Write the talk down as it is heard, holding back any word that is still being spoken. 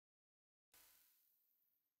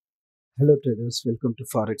Hello traders, welcome to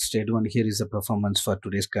Forex Trade 1. Here is the performance for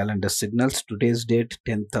today's calendar signals. Today's date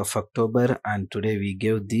 10th of October, and today we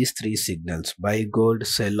gave these three signals: buy gold,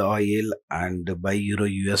 sell oil and buy euro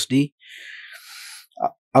USD.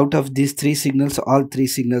 Out of these three signals, all three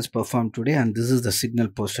signals performed today, and this is the signal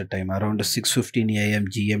posted time around 6:15 a.m.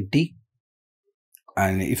 GMT.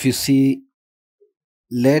 And if you see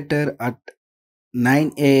later at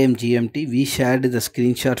 9 a.m. GMT, we shared the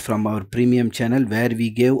screenshot from our premium channel where we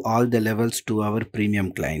gave all the levels to our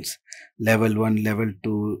premium clients. Level 1, level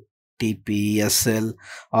 2, TP, SL,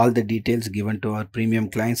 all the details given to our premium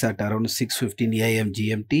clients at around 6:15 a.m.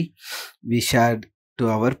 GMT. We shared to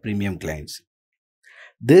our premium clients.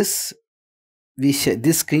 This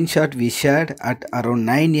screenshot we shared at around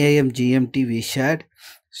 9 a.m. GMT. We shared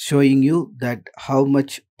showing you that how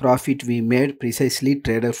much profit we made precisely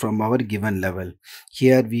traded from our given level.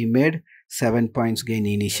 Here we made 7 points gain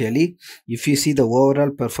initially. If you see the overall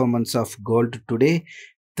performance of gold today,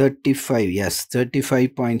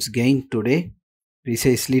 35 points gain today,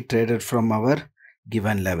 precisely traded from our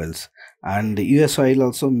given levels. And USOIL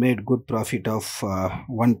also made good profit of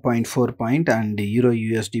 1.4 point, and Euro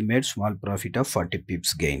USD made small profit of 40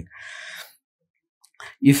 pips gain.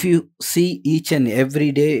 If you see each and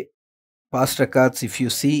every day past records, if you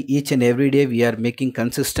see each and every day we are making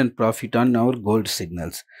consistent profit on our gold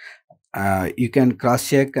signals. You can cross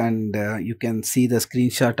check, and you can see the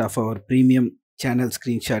screenshot of our premium channel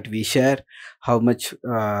screenshot we share, how much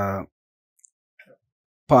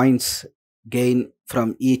points gain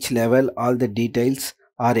from each level. All the details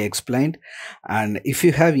are explained. And if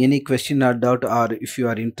you have any question or doubt, or if you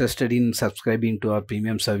are interested in subscribing to our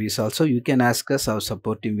premium service also, you can ask us. Our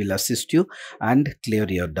support team will assist you and clear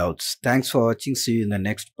your doubts. Thanks for watching. See you in the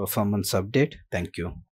next performance update. Thank you.